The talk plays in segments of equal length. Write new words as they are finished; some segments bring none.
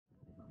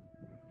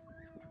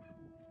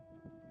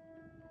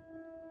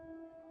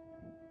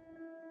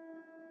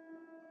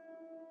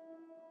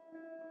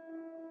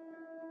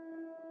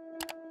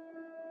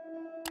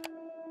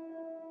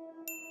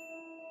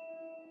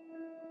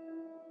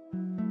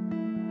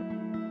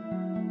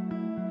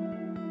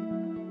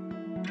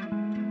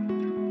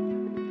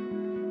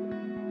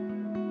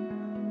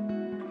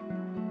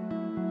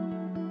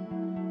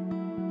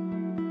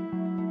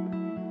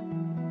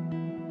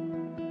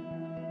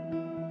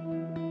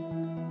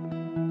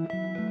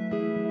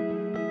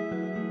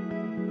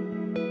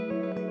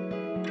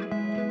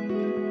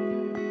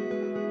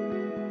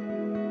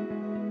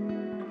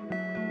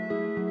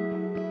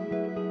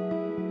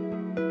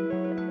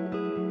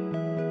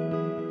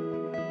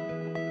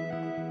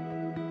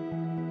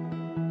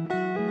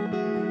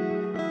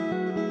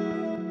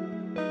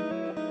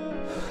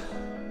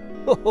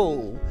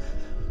Oh,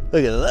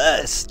 look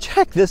at this,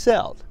 check this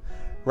out.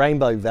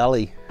 Rainbow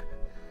Valley,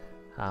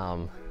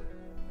 about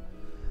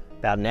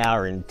an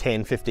hour and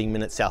 10-15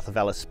 minutes south of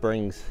Alice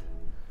Springs.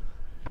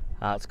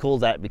 It's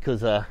called that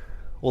because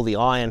all the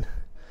iron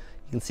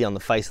you can see on the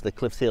face of the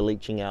cliffs here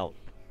leaching out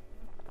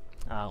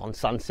on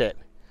sunset,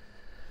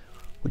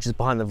 which is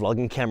behind the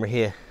vlogging camera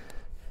here.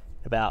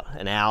 About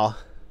an hour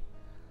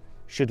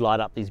should light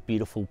up these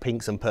beautiful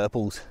pinks and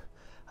purples,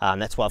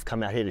 and that's why I've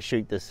come out here to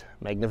shoot this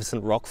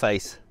magnificent rock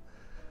face.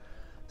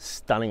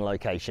 Stunning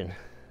location.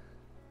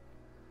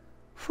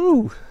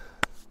 Whew.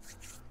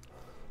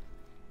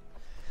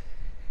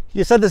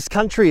 You said this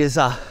country is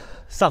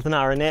Southern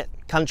Aranet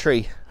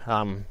country,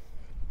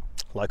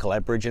 local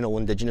Aboriginal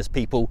Indigenous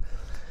people.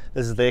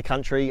 This is their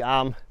country.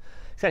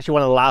 It's actually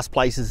one of the last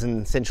places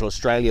in Central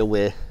Australia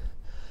where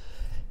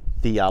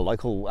the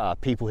local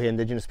people here,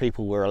 Indigenous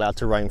people, were allowed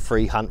to roam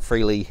free, hunt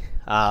freely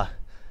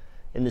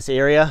in this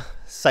area,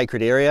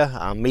 sacred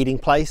area, meeting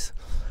place.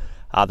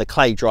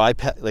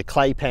 The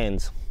clay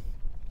pans,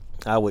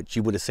 which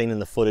you would have seen in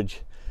the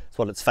footage, is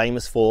what it's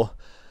famous for.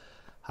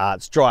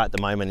 It's dry at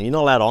the moment, and you're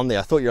not allowed on there.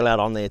 I thought you're allowed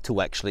on there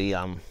to actually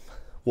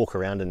walk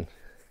around, and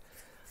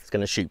it's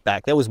going to shoot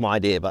back. That was my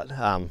idea, but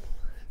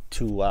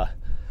to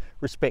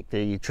respect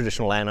the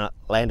traditional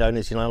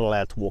landowners, you're not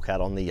allowed to walk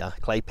out on the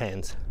clay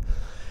pans.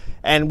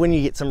 And when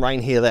you get some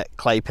rain here, that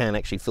clay pan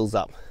actually fills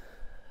up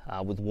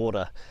with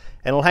water,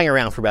 and it'll hang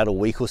around for about a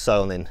week or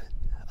so and then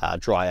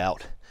dry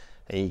out,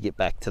 and you get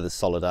back to the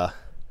solid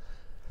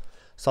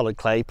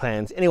clay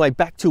pans. Anyway,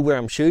 back to where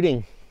I'm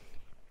shooting.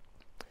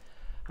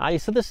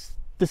 So this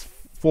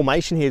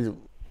formation here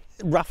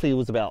roughly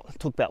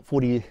took about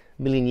 40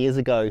 million years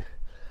ago.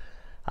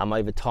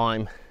 Over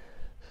time,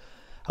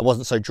 it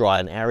wasn't so dry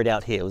and arid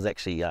out here. It was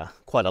actually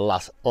quite a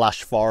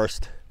lush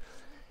forest,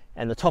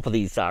 and the top of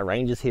these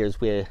ranges here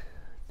is where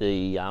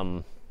the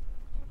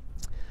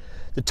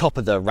top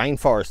of the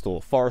rainforest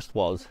or forest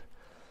was.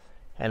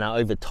 And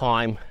over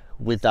time,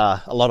 with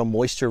a lot of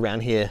moisture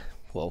around here,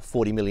 well,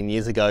 40 million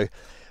years ago,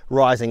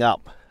 rising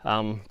up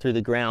through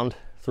the ground,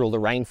 through all the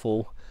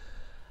rainfall,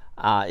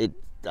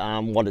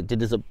 what it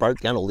did is it broke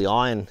down all the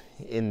iron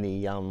in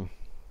the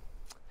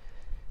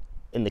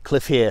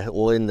cliff here,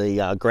 or in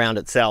the ground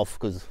itself,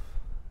 because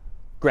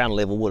ground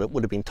level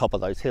would have been top of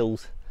those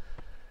hills,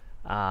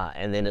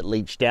 and then it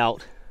leached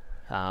out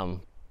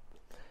and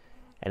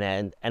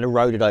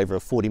eroded over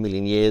 40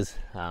 million years,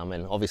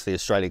 and obviously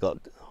Australia got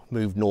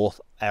moved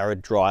north,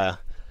 arid, drier,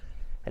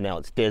 and now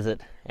it's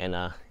desert, and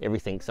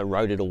everything's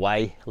eroded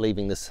away,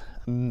 leaving this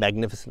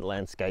magnificent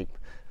landscape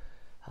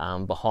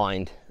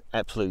behind.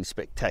 Absolutely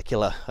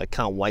spectacular. I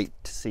can't wait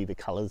to see the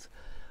colors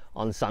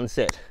on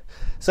sunset.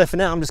 So for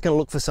now, I'm just going to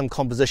look for some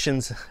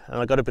compositions,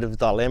 and I got a bit of a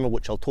dilemma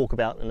which I'll talk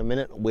about in a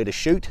minute, where to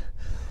shoot.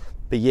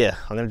 But yeah,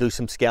 I'm going to do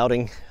some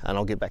scouting and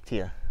I'll get back to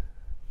you.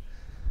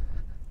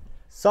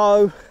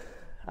 So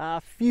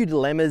a few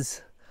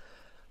dilemmas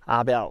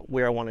about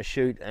where I want to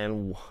shoot,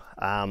 and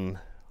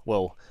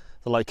well,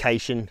 the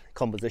location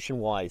composition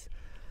wise.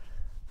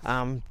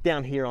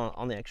 Down here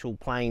on the actual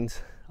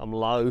plains, I'm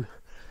low.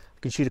 I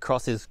can shoot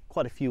across. There's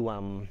quite a few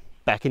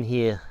back in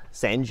here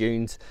sand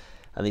dunes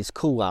and these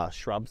cool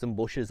shrubs and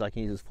bushes I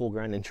can use as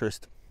foreground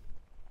interest,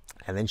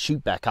 and then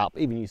shoot back up.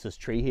 Even use this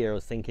tree here. I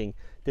was thinking,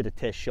 did a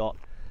test shot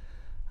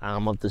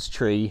of this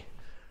tree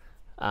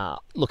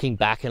looking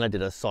back, and I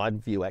did a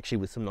side view actually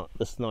with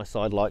this nice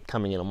side light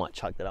coming in. I might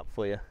chuck that up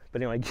for you.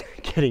 But anyway,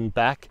 getting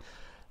back,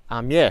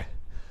 yeah,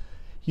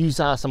 use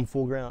some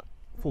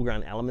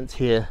foreground elements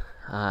here,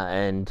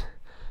 and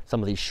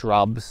some of these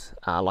shrubs.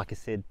 Like I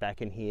said,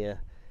 back in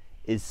here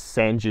is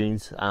sand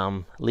dunes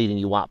leading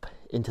you up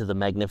into the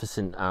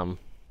magnificent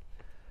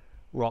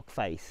rock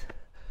face.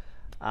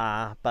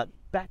 But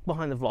back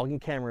behind the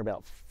vlogging camera,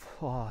 about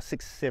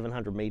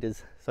 600-700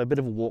 meters, so a bit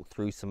of a walk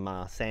through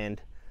some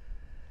sand.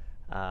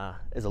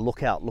 There's a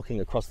lookout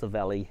looking across the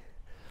valley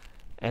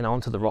and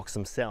onto the rocks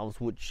themselves,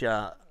 which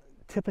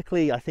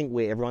typically I think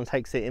where everyone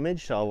takes their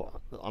image.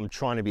 So I'm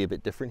trying to be a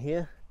bit different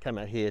here, come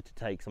out here to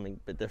take something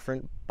a bit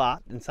different.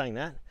 But in saying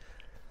that,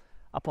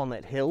 up on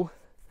that hill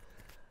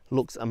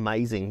looks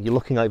amazing. You're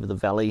looking over the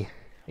valley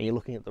and you're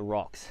looking at the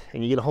rocks,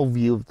 and you get a whole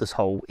view of this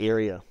whole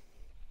area.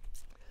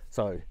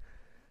 So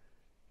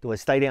do I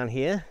stay down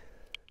here,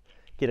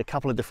 get a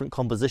couple of different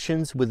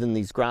compositions within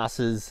these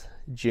grasses,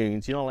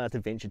 dunes? You're not allowed to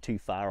venture too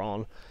far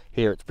on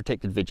here. It's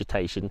protected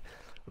vegetation.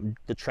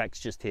 The track's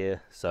just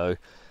here, so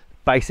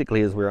basically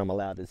is where I'm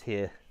allowed, is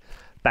here.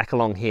 Back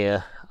along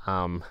here,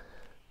 some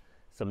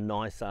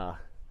nice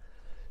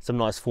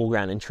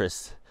foreground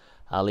interests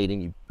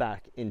leading you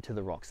back into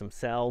the rocks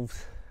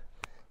themselves.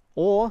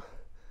 Or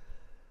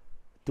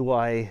do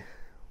I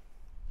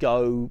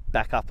go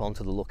back up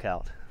onto the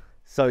lookout?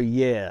 So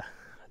yeah,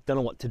 don't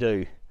know what to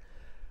do.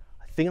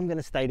 I think I'm going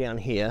to stay down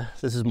here.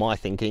 This is my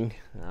thinking,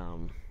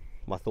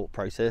 my thought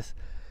process.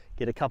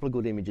 Get a couple of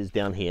good images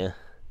down here,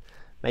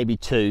 maybe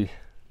 2,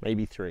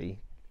 maybe 3.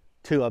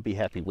 2 I'd be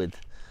happy with,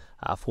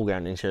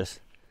 foreground interest,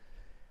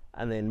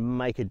 and then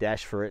make a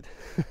dash for it.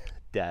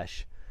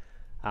 Dash.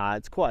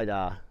 It's quite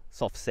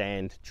soft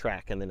sand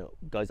track, and then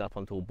it goes up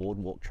onto a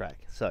boardwalk track.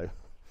 So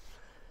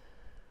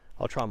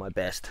I'll try my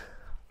best.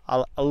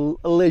 A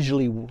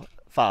leisurely,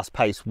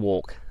 fast-paced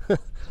walk,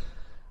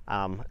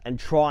 and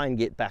try and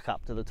get back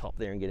up to the top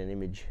there and get an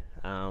image.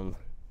 Yeah,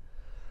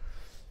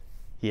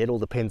 it all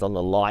depends on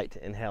the light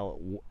and how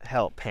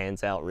it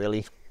pans out,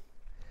 really.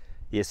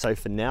 Yeah, so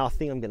for now, I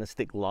think I'm going to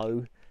stick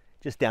low,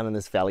 just down in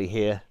this valley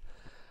here.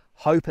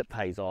 Hope it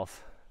pays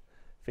off.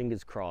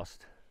 Fingers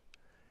crossed.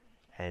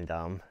 And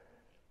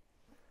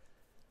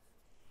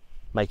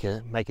make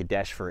a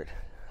dash for it,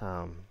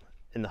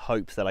 in the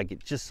hopes that I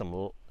get just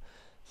some,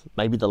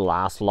 maybe the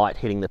last light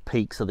hitting the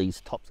peaks of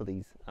these tops of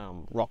these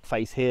rock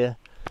face here.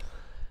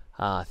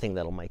 I think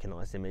that'll make a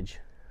nice image,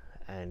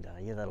 and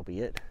yeah, that'll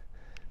be it.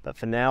 But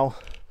for now,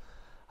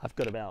 I've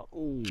got about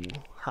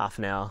half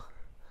an hour,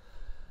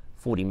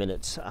 40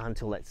 minutes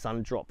until that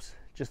sun drops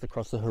just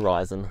across the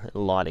horizon,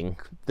 lighting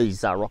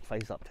these rock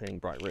face up, turning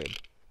bright red.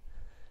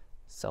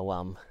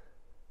 So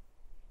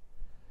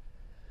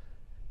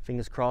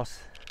fingers crossed,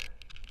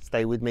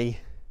 stay with me,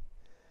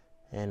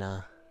 and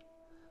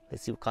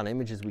let's see what kind of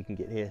images we can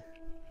get here.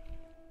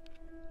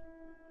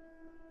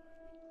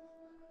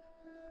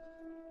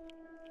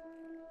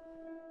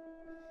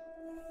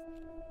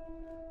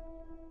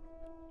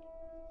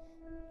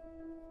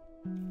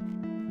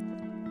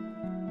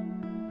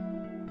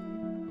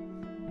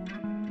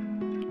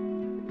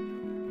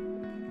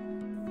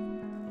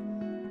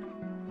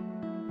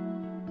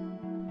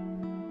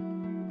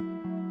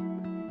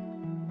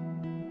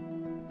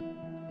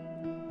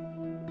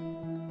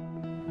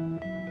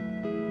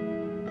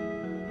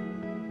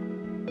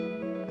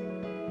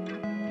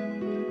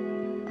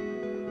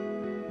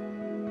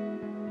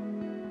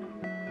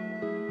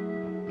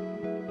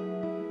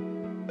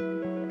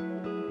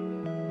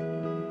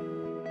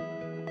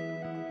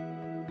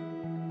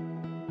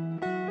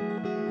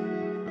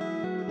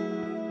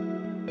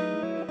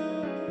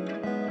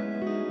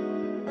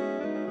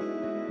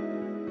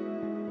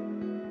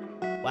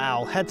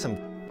 Wow, had some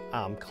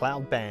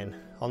cloud band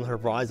on the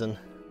horizon.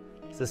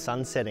 It's the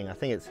sun setting. I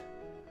think it's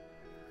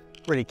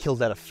really killed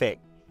that effect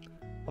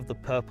of the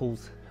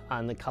purples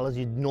and the colors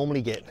you'd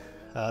normally get.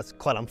 It's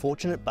quite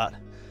unfortunate, but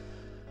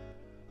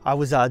I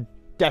was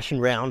dashing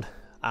around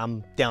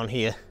down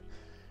here.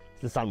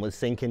 The sun was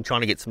sinking,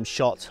 trying to get some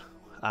shots,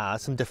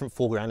 some different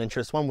foreground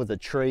interests. One with a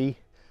tree,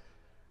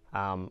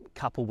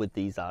 coupled with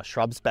these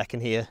shrubs back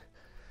in here.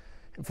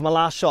 And for my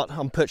last shot,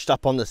 I'm perched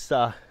up on this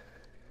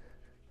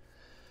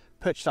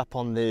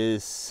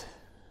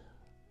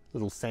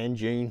little sand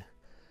dune,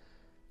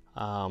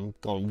 gone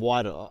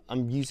wider.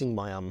 I'm using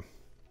my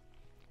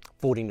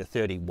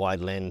 14-30 wide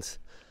lens.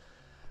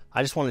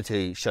 I just wanted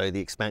to show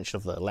the expansion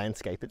of the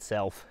landscape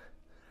itself,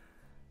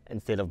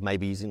 instead of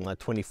maybe using my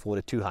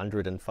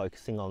 24-200 and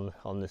focusing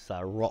on this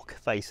rock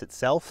face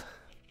itself.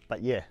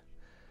 But yeah,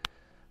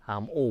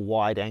 all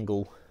wide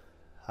angle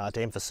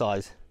to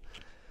emphasize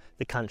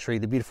the country,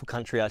 the beautiful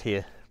country out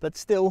here. But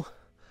still,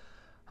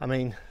 I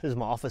mean, this is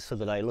my office for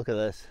the day. Look at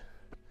this.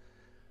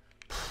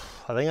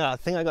 I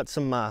think I got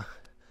some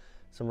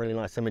really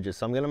nice images.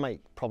 So I'm going to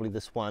make probably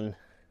this one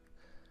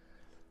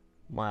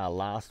my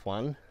last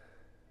one.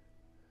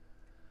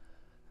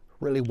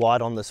 Really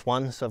wide on this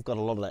one, so I've got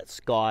a lot of that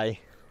sky,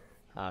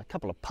 a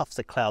couple of puffs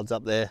of clouds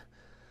up there.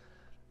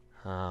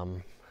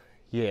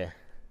 Yeah,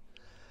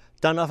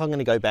 don't know if I'm going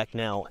to go back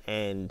now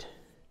and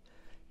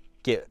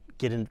go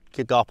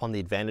up on the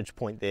advantage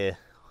point there,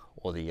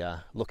 or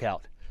the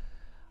lookout.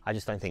 I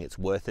just don't think it's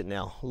worth it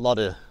now. A lot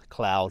of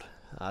cloud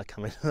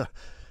coming.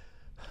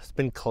 It's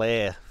been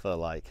clear for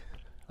like,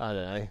 I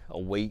don't know, a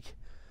week,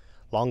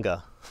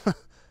 longer,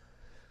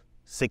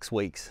 6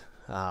 weeks.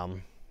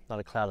 Not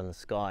a cloud in the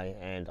sky,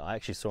 and I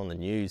actually saw on the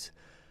news,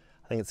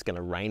 I think it's going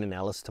to rain in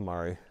Alice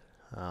tomorrow.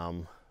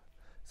 So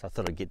I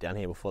thought I'd get down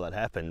here before that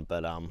happened,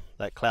 but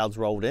that cloud's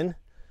rolled in.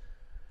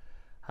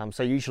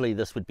 So usually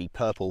this would be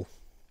purple,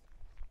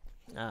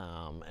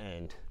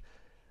 and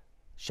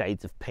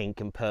shades of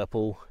pink and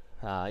purple,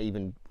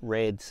 even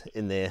reds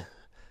in there,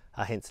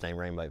 hence the name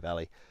Rainbow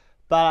Valley.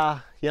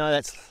 But you know,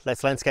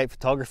 that's landscape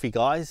photography,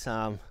 guys.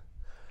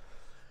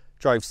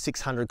 Drove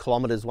 600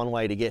 kilometers one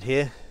way to get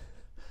here.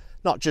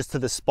 Not just to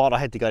this spot, I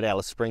had to go to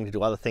Alice Spring to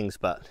do other things,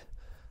 but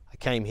I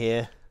came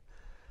here.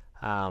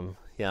 You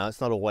know,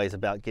 it's not always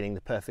about getting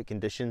the perfect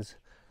conditions,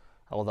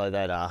 although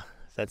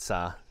that's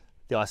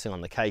the icing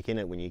on the cake, in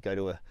it, when you go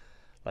to a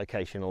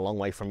location a long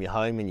way from your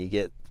home and you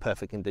get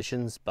perfect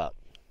conditions. But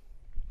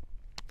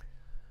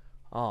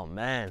oh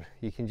man,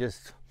 you can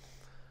just,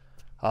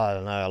 I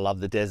don't know, I love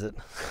the desert.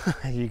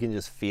 You can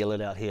just feel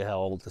it out here, how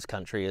old this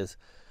country is,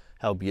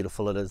 how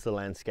beautiful it is, the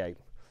landscape.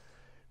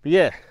 But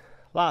yeah,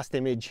 last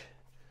image,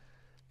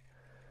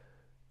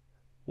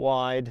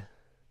 wide,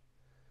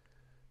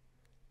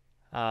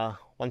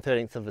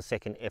 1/13 of a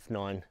second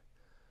f9,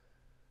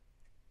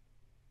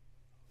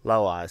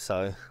 low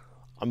ISO.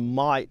 I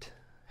might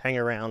hang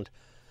around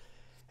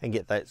and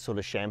get that sort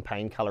of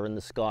champagne color in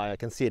the sky. I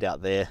can see it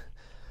out there.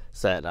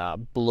 It's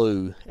that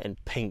blue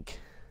and pink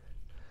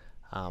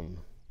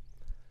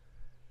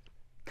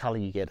color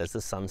you get as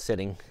the sun's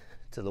setting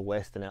to the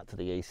west and out to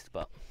the east,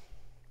 but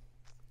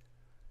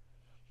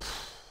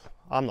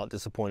I'm not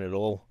disappointed at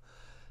all.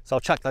 So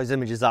I'll chuck those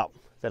images up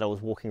that I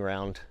was walking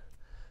around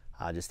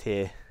just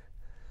here,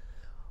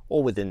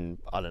 all within,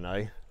 I don't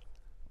know,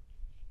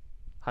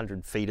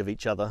 100 feet of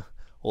each other.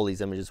 All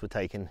these images were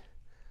taken.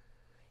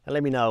 And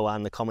let me know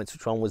in the comments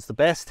which one was the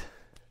best.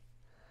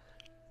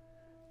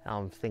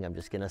 I think I'm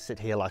just gonna sit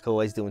here like I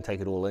always do and take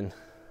it all in.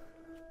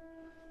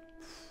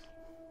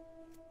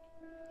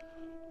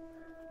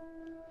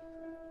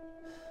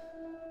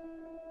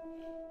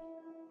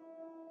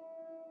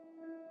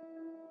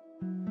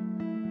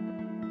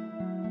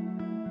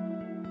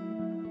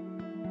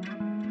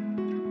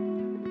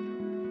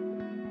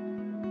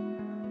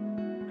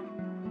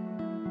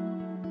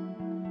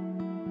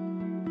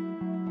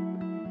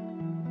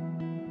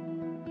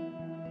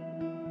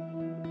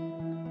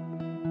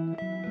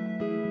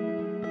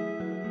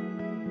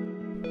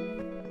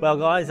 Well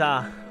guys,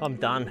 I'm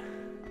done.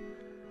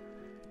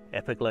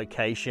 Epic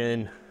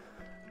location,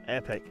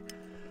 epic.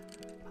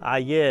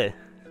 Yeah,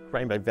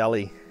 Rainbow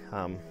Valley.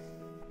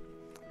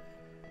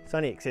 It's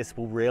only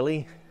accessible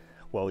really,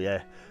 well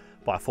yeah,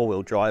 by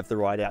 4-wheel drive. The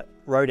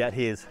road out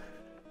here is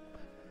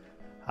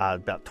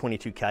about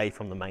 22k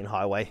from the main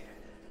highway.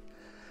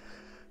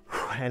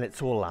 And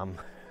it's all,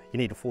 you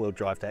need a 4-wheel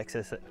drive to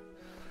access it.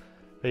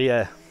 But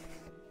yeah,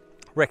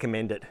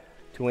 recommend it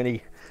to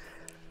any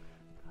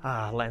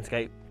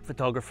landscape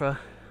photographer.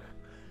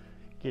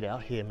 Get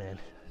out here, man.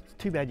 It's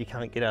too bad you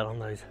can't get out on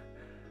those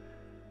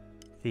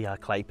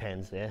clay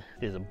pans there.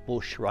 There's a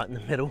bush right in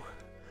the middle,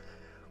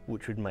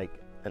 which would make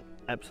an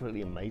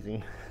absolutely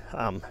amazing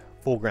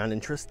foreground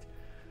interest,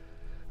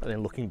 and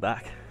then looking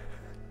back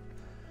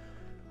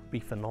would be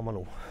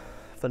phenomenal.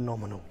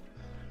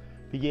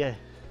 But yeah,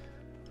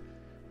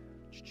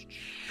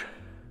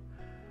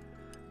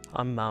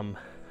 I'm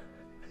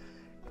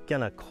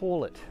gonna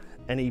call it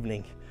an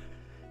evening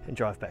and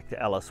drive back to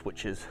Alice,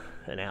 which is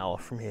an hour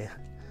from here,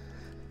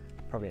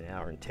 probably an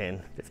hour and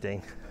 10,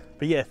 15.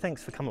 But yeah,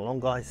 thanks for coming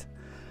along guys,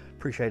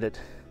 appreciate it.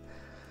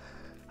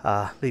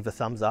 Leave a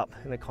thumbs up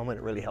and a comment,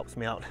 it really helps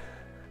me out.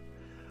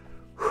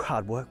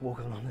 Hard work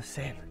walking on the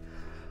sand.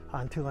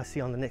 Until I see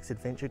you on the next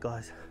adventure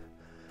guys,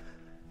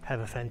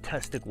 have a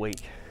fantastic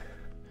week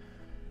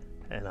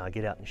and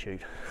get out and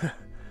shoot. All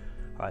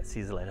right, see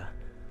you later.